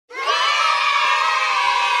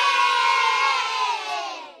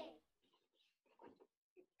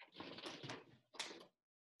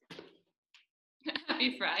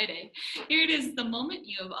Happy Friday. Here it is, the moment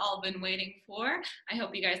you have all been waiting for. I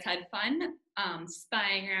hope you guys had fun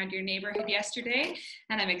spying around your neighborhood yesterday,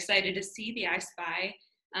 and I'm excited to see the I Spy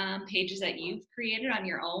pages that you've created on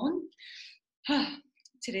your own.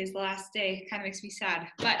 Today's the last day. Kind of makes me sad,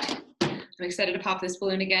 but I'm excited to pop this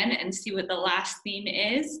balloon again and see what the last theme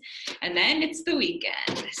is, and then it's the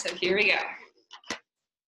weekend. So here we go.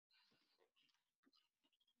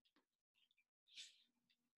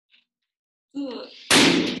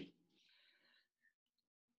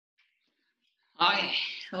 Okay,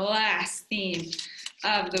 the last theme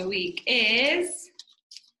of the week is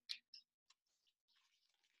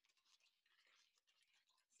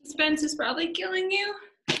suspense is probably killing you.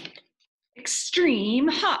 Extreme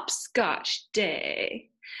Hopscotch Day.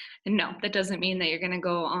 And no, that doesn't mean that you're gonna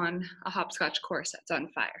go on a hopscotch course that's on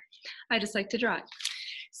fire. I just like to draw it.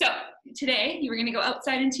 So today you are gonna go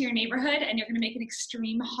outside into your neighborhood and you're gonna make an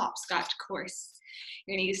extreme hopscotch course.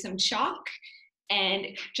 You're gonna use some chalk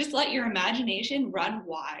and just let your imagination run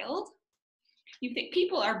wild. You think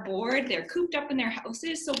people are bored, they're cooped up in their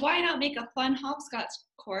houses, so why not make a fun hopscotch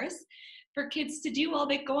course for kids to do while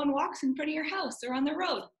they go on walks in front of your house or on the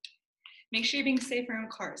road? Make sure you're being safe around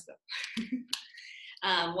cars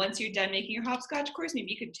though. Once you're done making your hopscotch course,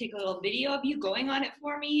 maybe you could take a little video of you going on it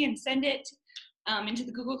for me and send it into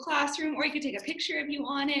the Google Classroom, or you could take a picture of you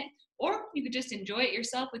on it, or you could just enjoy it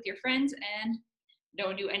yourself with your friends and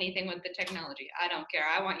don't do anything with the technology. I don't care.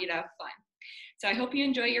 I want you to have fun. So I hope you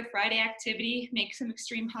enjoy your Friday activity. Make some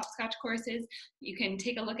extreme hopscotch courses. You can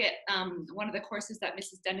take a look at one of the courses that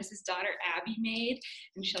Mrs. Dennis's daughter Abby made,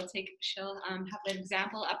 and she'll have an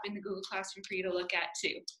example up in the Google Classroom for you to look at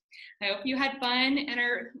too. I hope you had fun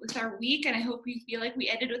with our week, and I hope you feel like we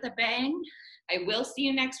ended with a bang. I will see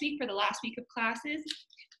you next week for the last week of classes,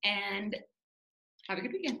 and have a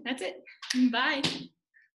good weekend. That's it. Bye.